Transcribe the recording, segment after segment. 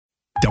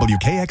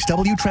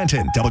WKXW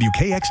Trenton,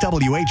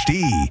 WKXW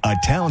HD, a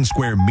Town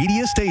Square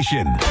media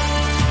station.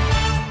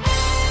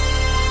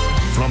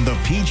 From the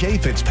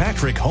PJ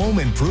Fitzpatrick Home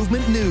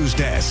Improvement News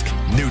Desk,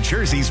 New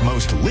Jersey's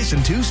most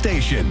listened to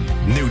station,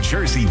 New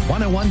Jersey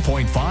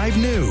 101.5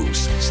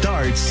 News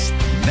starts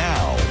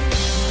now.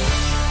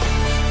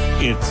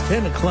 It's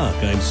 10 o'clock.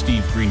 I'm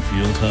Steve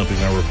Greenfield, topping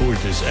our report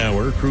this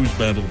hour. Crews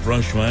battled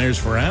brush fires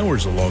for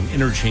hours along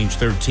Interchange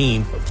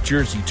 13 of the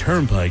Jersey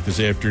Turnpike this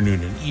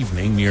afternoon and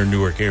evening near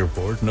Newark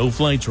Airport. No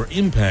flights were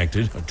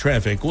impacted, but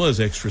traffic was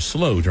extra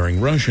slow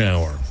during rush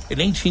hour. An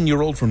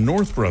 18-year-old from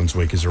North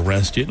Brunswick is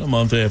arrested a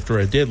month after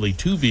a deadly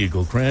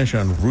two-vehicle crash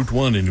on Route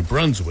 1 in New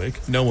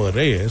Brunswick. Noah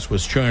Reyes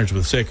was charged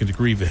with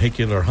second-degree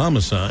vehicular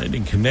homicide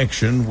in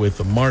connection with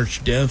the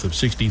March death of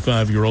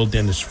 65-year-old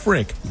Dennis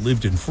Frick, who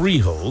lived in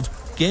Freehold.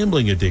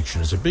 Gambling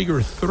addiction is a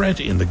bigger threat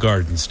in the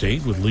Garden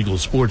State with legal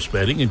sports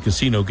betting and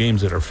casino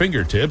games at our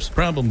fingertips.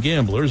 Problem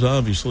gamblers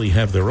obviously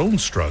have their own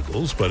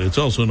struggles, but it's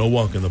also no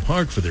walk in the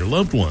park for their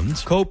loved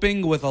ones.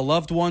 Coping with a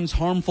loved one's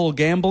harmful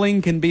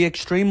gambling can be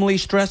extremely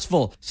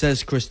stressful,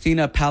 says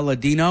Christina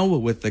Palladino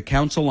with the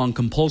Council on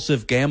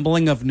Compulsive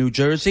Gambling of New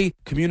Jersey.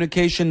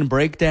 Communication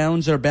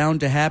breakdowns are bound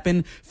to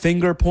happen,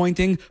 finger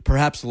pointing,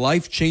 perhaps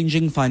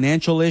life-changing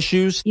financial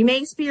issues. You may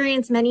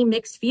experience many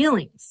mixed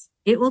feelings.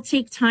 It will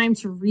take time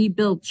to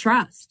rebuild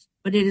trust,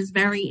 but it is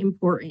very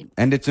important.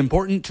 And it's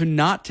important to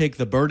not take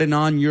the burden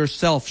on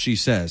yourself, she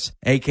says,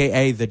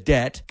 a.k.a. the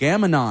debt.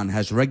 Gam-Anon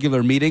has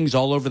regular meetings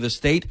all over the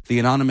state. The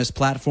anonymous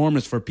platform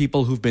is for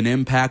people who've been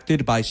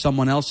impacted by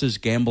someone else's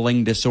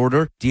gambling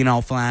disorder.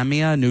 Dino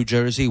Flamia, New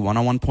Jersey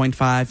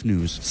 101.5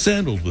 News.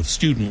 Saddled with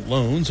student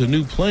loans, a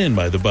new plan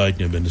by the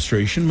Biden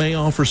administration may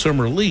offer some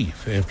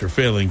relief after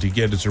failing to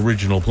get its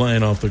original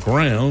plan off the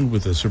ground,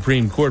 with the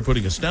Supreme Court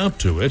putting a stop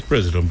to it.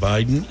 President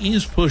Biden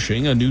is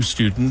pushing a new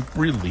student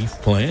relief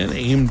plan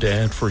aimed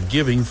at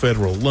forgiving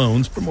federal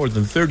loans for more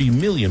than 30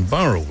 million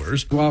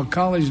borrowers. While a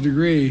college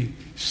degree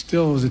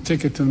still is a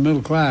ticket to the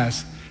middle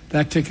class,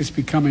 that ticket's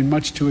becoming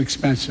much too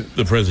expensive.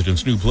 The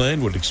president's new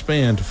plan would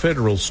expand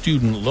federal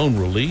student loan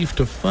relief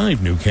to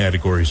 5 new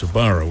categories of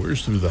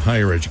borrowers through the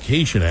Higher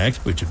Education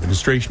Act, which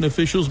administration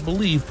officials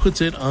believe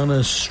puts it on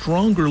a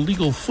stronger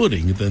legal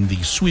footing than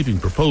the sweeping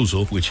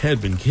proposal, which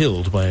had been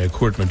killed by a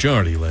court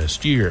majority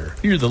last year.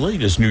 Hear the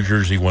latest New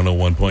Jersey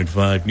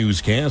 101.5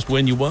 newscast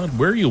when you want,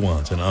 where you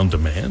want, and on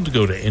demand.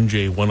 Go to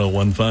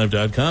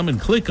NJ1015.com and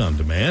click on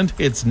demand.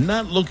 It's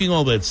not looking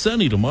all that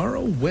sunny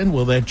tomorrow. When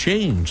will that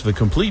change? The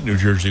complete New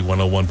Jersey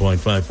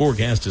 101.5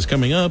 forecast is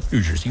coming up.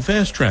 New Jersey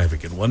Fast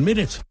Traffic in 1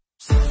 minute.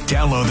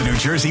 Download the New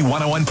Jersey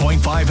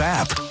 101.5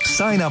 app.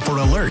 Sign up for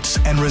alerts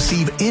and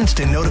receive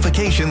instant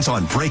notifications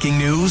on breaking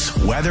news,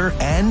 weather,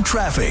 and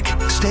traffic.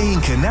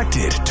 Staying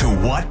connected to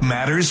what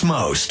matters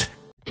most.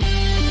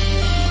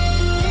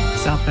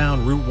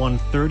 Southbound Route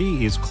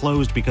 130 is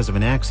closed because of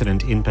an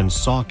accident in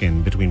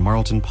Pennsauken between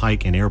Marlton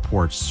Pike and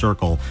Airport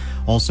Circle.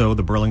 Also,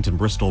 the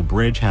Burlington-Bristol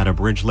Bridge had a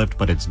bridge lift,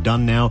 but it's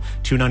done now.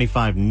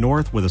 295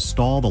 north with a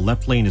stall. The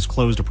left lane is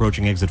closed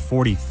approaching exit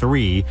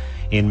 43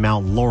 in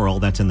Mount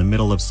Laurel. That's in the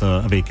middle of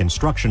a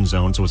construction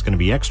zone, so it's going to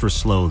be extra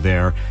slow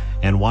there.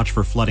 And watch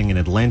for flooding in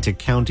Atlantic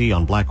County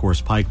on Black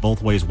Horse Pike,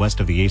 both ways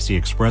west of the AC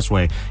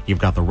Expressway. You've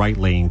got the right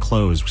lane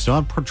closed. We still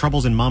have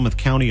troubles in Monmouth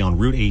County on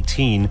Route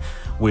 18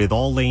 with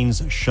all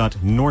lanes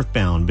shut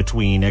northbound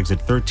between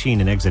exit 13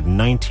 and exit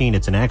 19.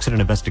 It's an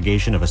accident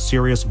investigation of a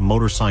serious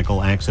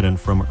motorcycle accident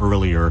from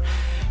earlier.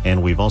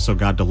 And we've also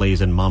got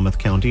delays in Monmouth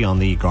County on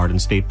the Garden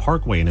State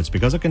Parkway, and it's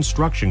because of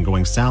construction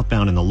going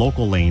southbound in the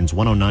local lanes,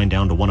 109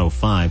 down to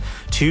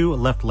 105. 2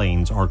 left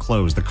lanes are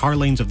closed. The car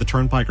lanes of the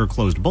Turnpike are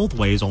closed both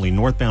ways, only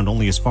northbound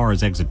only as far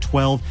as exit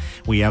 12.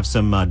 We have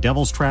some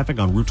Devils traffic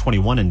on Route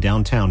 21 in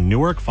downtown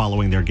Newark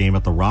following their game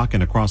at the Rock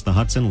and across the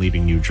Hudson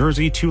leaving New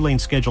Jersey. 2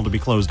 lanes scheduled to be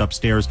closed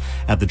upstairs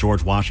at the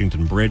George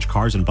Washington Bridge.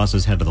 Cars and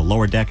buses head to the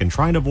lower deck and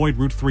trying to avoid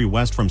Route 3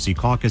 west from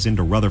Secaucus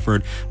into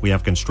Rutherford. We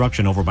have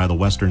construction over by the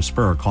Western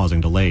Spur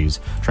causing delays.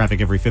 Traffic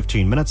every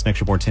 15 minutes. Next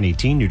report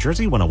 1018 New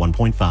Jersey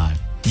 101.5.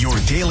 Your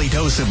daily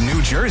dose of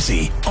New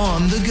Jersey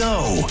on the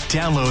go.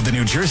 Download the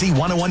New Jersey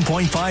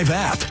 101.5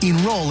 app.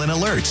 Enroll in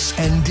alerts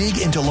and dig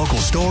into local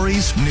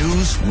stories,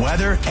 news,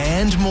 weather,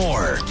 and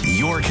more.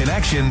 Your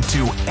connection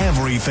to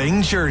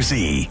everything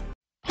Jersey.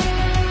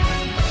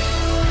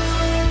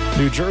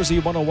 New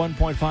Jersey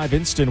 101.5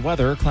 instant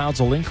weather.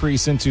 Clouds will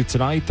increase into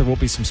tonight. There will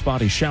be some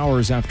spotty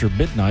showers after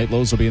midnight.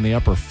 Lows will be in the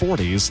upper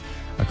 40s.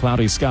 A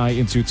cloudy sky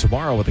into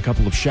tomorrow with a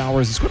couple of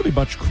showers. It's going to be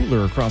much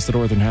cooler across the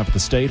northern half of the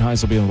state.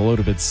 Highs will be in the low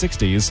to mid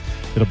 60s.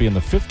 It'll be in the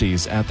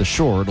 50s at the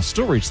shore. It'll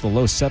still reach the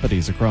low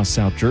 70s across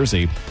South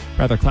Jersey.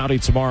 Rather cloudy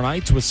tomorrow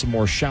night with some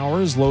more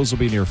showers. Lows will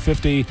be near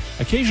 50.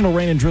 Occasional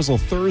rain and drizzle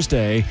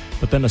Thursday,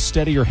 but then a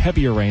steadier,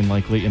 heavier rain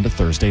likely into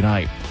Thursday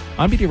night.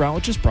 I'm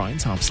meteorologist Brian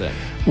Thompson.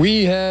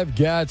 We have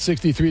got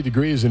 63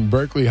 degrees in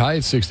Berkeley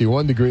Heights,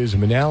 61 degrees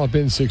in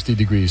Manalapan, 60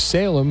 degrees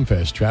Salem.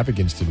 Fast traffic,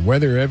 instant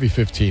weather every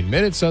 15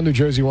 minutes on New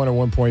Jersey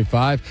 101.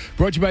 101.5.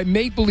 Brought to you by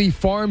Maple Leaf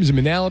Farms in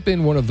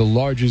Manalapan, one of the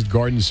largest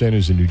garden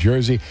centers in New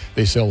Jersey.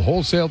 They sell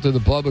wholesale to the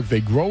public.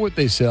 They grow what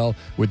they sell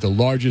with the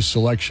largest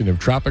selection of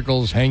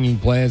tropicals, hanging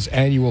plants,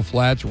 annual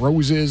flats,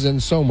 roses,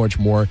 and so much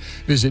more.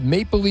 Visit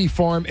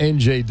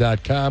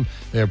MapleLeafFarmNJ.com.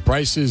 Their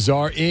prices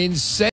are insane.